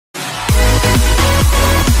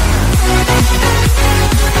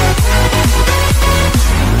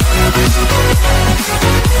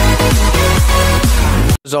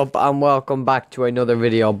What's up and welcome back to another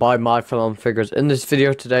video by My Film Figures. In this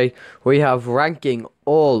video today we have ranking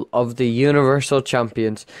all of the Universal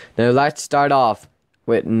Champions. Now let's start off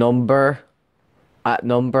with number at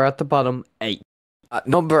the bottom 8. At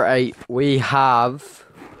number 8 we have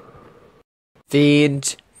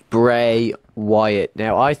Fiend Bray Wyatt.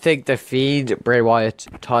 Now I think the Fiend Bray Wyatt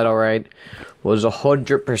title reign was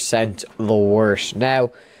 100% the worst.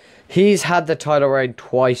 Now he's had the title reign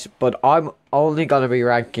twice, but I'm only going to be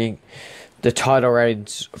ranking the title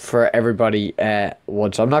reigns for everybody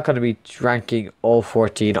once. I'm not going to be ranking all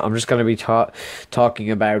 14. I'm just going to be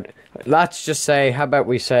talking about, let's just say, how about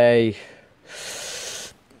we say,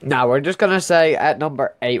 now we're just going to say at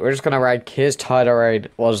number 8, we're just going to rank his title reign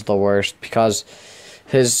was the worst, because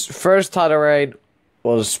his first title reign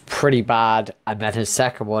was pretty bad, and then his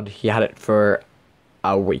second one, he had it for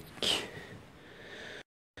a week.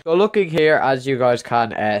 So looking here, as you guys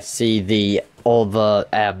can see all the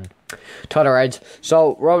title reigns.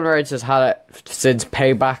 So Roman Reigns has had it since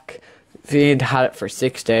Payback. Fiend had it for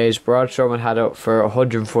 6 days. Braun Strowman had it for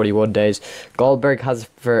 141 days. Goldberg had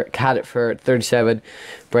it for 37.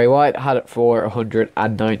 Bray Wyatt had it for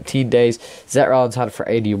 119 days. Seth Rollins had it for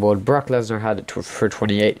 81. Brock Lesnar had it for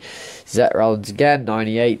 28. Seth Rollins again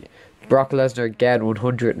 98. Brock Lesnar again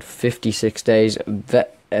 156 days.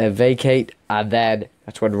 Vacate, and then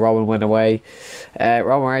that's when Roman went away.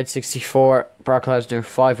 Roman Reigns 64, Brock Lesnar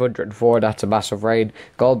 504, that's a massive reign.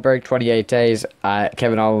 Goldberg 28 days,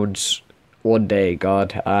 Kevin Owens 1 day,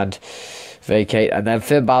 God, and vacate. And then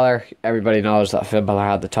Finn Balor, everybody knows that Finn Balor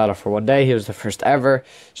had the title for 1 day. He was the first ever.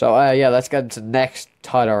 So yeah, let's get into the next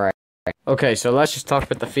title reign. Okay, so let's just talk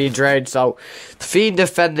about the Fiend's reign. So the Fiend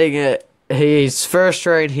defending it. His first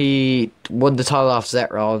reign, he won the title off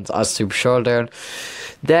Seth Rollins as Super Showdown.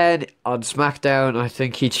 Then on SmackDown, I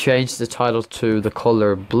think he changed the title to the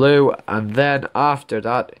color blue. And then after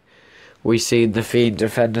that, we seen the Fiend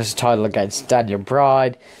defend his title against Daniel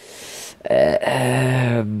Bryan.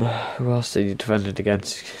 Who else did he defend it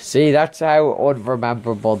against? See, that's how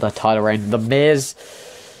unrememberable that title reign. The Miz,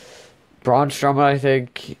 Braun Strowman, I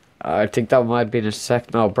think. I think that might have been his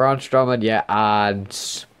second. No, Braun Strowman, yeah,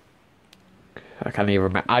 and I can't even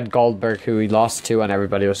remember. And Goldberg, who he lost to, and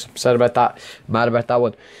everybody was upset about that, mad about that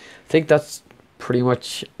one. I think that's pretty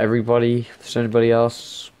much everybody. If there's anybody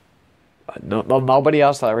else, nobody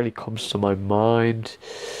else that really comes to my mind.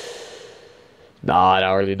 No, I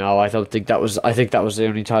don't really know. I think that was the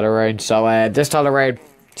only title reign. So this title reign,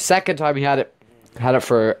 second time he had it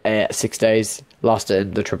for 6 days. Lost it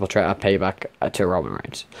in the triple threat at Payback to Roman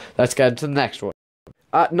Reigns. Let's get into the next one.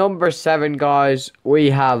 At number 7, guys, we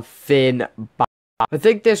have Finn Balor. I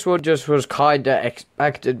think this one just was kind of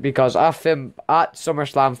expected, because at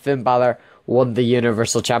SummerSlam, Finn Balor won the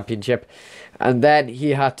Universal Championship, and then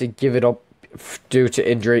he had to give it up due to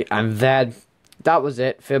injury, and then that was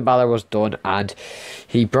it. Finn Balor was done, and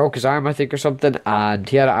he broke his arm, I think, or something, and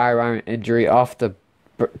he had an arm injury off the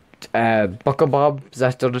buckle bombs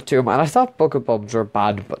that done it to him, and I thought buckle bombs were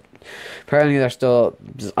bad, but apparently they're still.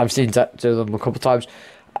 I've seen that to them a couple times,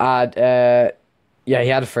 and yeah, he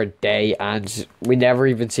had it for a day, and we never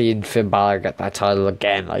even seen Finn Balor get that title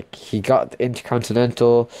again. Like, he got the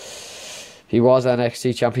Intercontinental, he was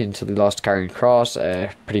NXT champion until he lost to Karrion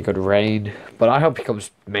Kross. Pretty good reign, but I hope he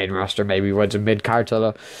comes main roster. Maybe wins a mid card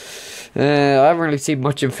title. I haven't really seen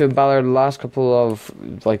much of Finn Balor the last couple of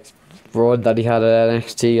run that he had at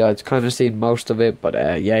NXT. I've kind of seen most of it, but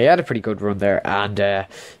yeah, he had a pretty good run there, and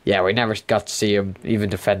yeah, we never got to see him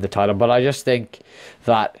even defend the title. But I just think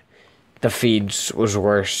that the Fiend's was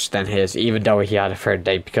worse than his, even though he had a fair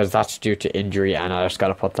day, because that's due to injury, and I just got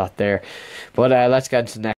to put that there. But let's get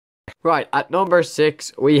into the next. Right, at number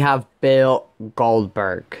 6, we have Bill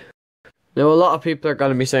Goldberg. Now, a lot of people are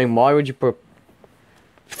going to be saying, why would you put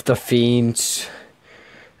the Fiend's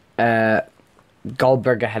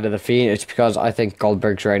Goldberg ahead of the Fiend? It's because I think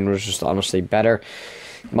Goldberg's reign was just honestly better.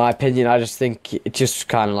 In my opinion, I just think it's just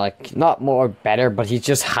kind of like, not more better, but he's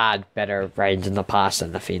just had better reigns in the past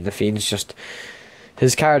than the Fiend. The Fiend's just,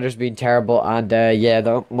 his character's been terrible, and yeah,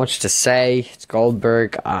 not much to say. It's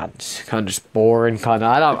Goldberg, and it's kind of just boring.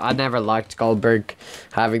 I never liked Goldberg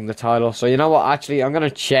having the title. So you know what? Actually, I'm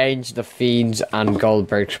gonna change the Fiend's and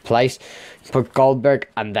Goldberg's place. Put Goldberg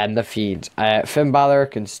and then the Fiend. Finn Balor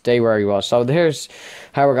can stay where he was. So here's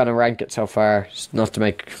how we're gonna rank it so far. Just not to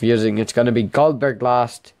make it confusing. It's gonna be Goldberg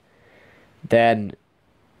last, then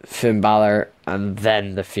Finn Balor, and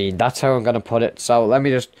then the Fiend. That's how I'm gonna put it. So let me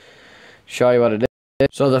just show you what it is.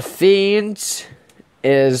 So the Fiend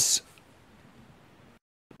is,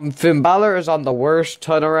 Finn Balor is on the worst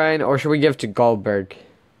title reign, or should we give it to Goldberg?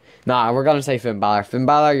 Nah, we're gonna say Finn Balor. Finn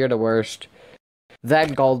Balor, you're the worst.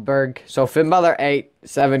 then Goldberg. So Finn Balor 8,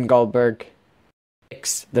 7 Goldberg,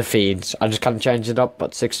 6 The Fiends. I just kind of changed it up,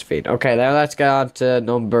 but 6 The Fiend. Okay, now let's get on to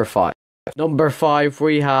number 5. Number 5,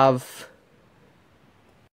 we have...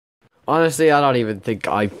 Honestly, I don't even think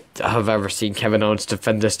I have ever seen Kevin Owens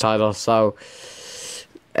defend this title, so...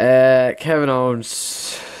 Kevin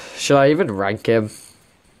Owens... Should I even rank him?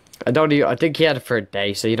 I think he had it for a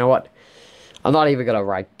day, so you know what? I'm not even gonna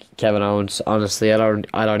rank Kevin Owens, honestly. I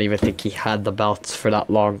don't even think he had the belts for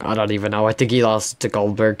that long. I don't even know. I think he lost to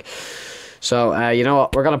Goldberg. So, you know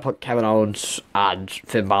what? We're gonna put Kevin Owens and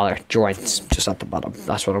Finn Balor joints just at the bottom.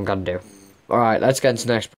 That's what I'm gonna do. Alright, let's get into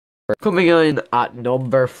the next. Coming in at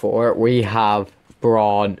number 4, we have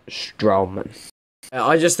Braun Strowman.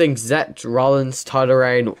 I just think Seth Rollins' title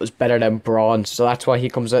reign was better than Braun, so that's why he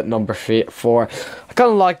comes at number 4. I kind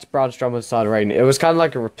of liked Braun Strowman's title reign. It was kind of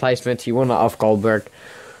like a replacement. He won it off Goldberg.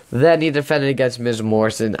 Then he defended against Miz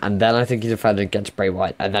Morrison, and then I think he defended against Bray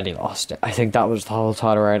Wyatt, and then he lost it. I think that was the whole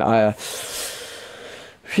title reign. I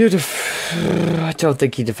don't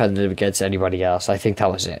think he defended against anybody else. I think that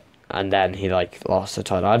was it. And then he lost the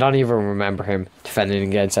title. I don't even remember him defending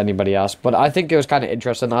against anybody else. But I think it was kind of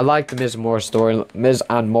interesting. I liked the Miz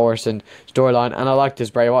and Morrison storyline, and I liked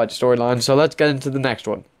his Bray Wyatt storyline. So let's get into the next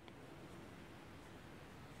one.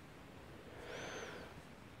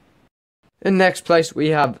 In next place, we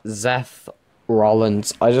have Seth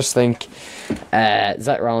Rollins. I just think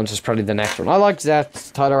Seth Rollins is probably the next one. I liked Seth's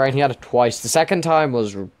title reign. He had it twice. The second time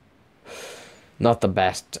was not the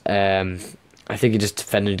best. I think he just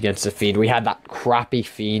defended against the Fiend. We had that crappy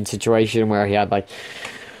Fiend situation where he had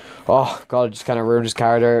oh god, it just kind of ruined his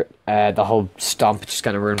character. The whole stomp just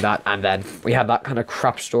kind of ruined that. And then we had that kind of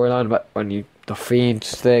crap storyline about the Fiend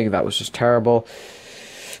thing. That was just terrible.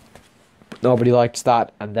 Nobody liked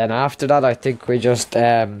that. And then after that, I think we just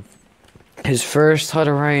his first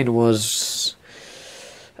title reign was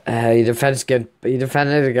he defended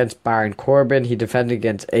against Baron Corbin. He defended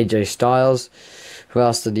against AJ Styles. Who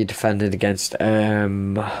else did he defend against?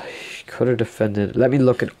 He could have defended... Let me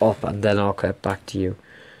look it up and then I'll get back to you.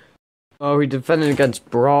 Oh, he defended against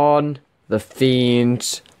Braun, The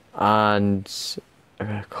Fiend, and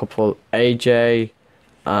a couple... AJ,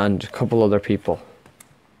 and a couple other people.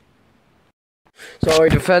 So he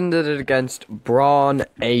defended it against Braun,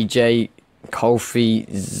 AJ,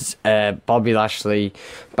 Kofi, Bobby Lashley,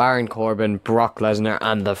 Baron Corbin, Brock Lesnar,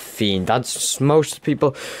 and The Fiend. That's most of the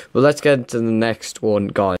people. Well, let's get into the next one,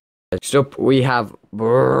 guys. Next up, we have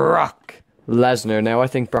Brock Lesnar. Now, I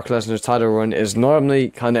think Brock Lesnar's title run is normally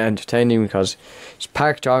kind of entertaining because he's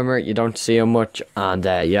part-timer, you don't see him much, and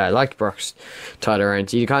yeah, I like Brock's title reign.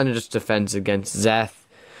 He kind of just defends against Seth.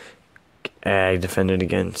 He defended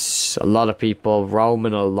against a lot of people.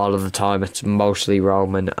 Roman, a lot of the time, it's mostly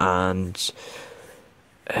Roman, and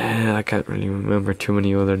I can't really remember too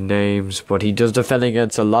many other names, but he does defend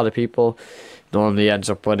against a lot of people. Normally ends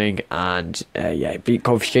up winning, and yeah, he beat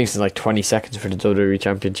Kofi Kingston in 20 seconds for the WWE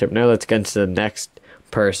Championship. Now let's get into the next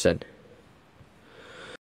person.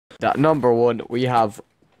 At number 1, we have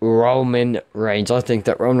Roman Reigns. I think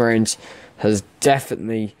that Roman Reigns has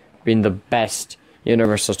definitely been the best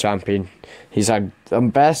Universal Champion. He's had the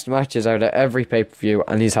best matches out of every pay-per-view,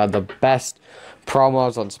 and he's had the best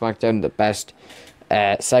promos on SmackDown, the best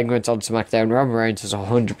segments on SmackDown. Roman Reigns has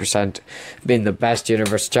 100% been the best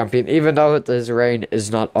Universal Champion, even though his reign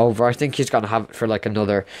is not over. I think he's going to have it for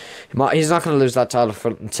another... He's not going to lose that title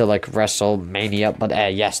until WrestleMania, but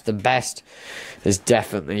yes, the best is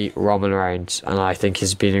definitely Roman Reigns, and I think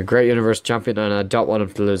he's been a great Universal Champion, and I don't want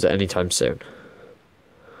him to lose it anytime soon.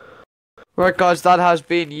 Right, guys, that has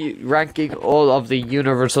been ranking all of the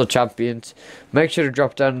Universal Champions. Make sure to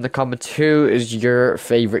drop down in the comments who is your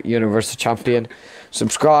favourite Universal Champion.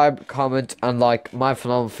 Subscribe, comment, and like. My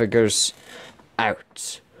Phenomenal Figures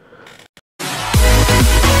out.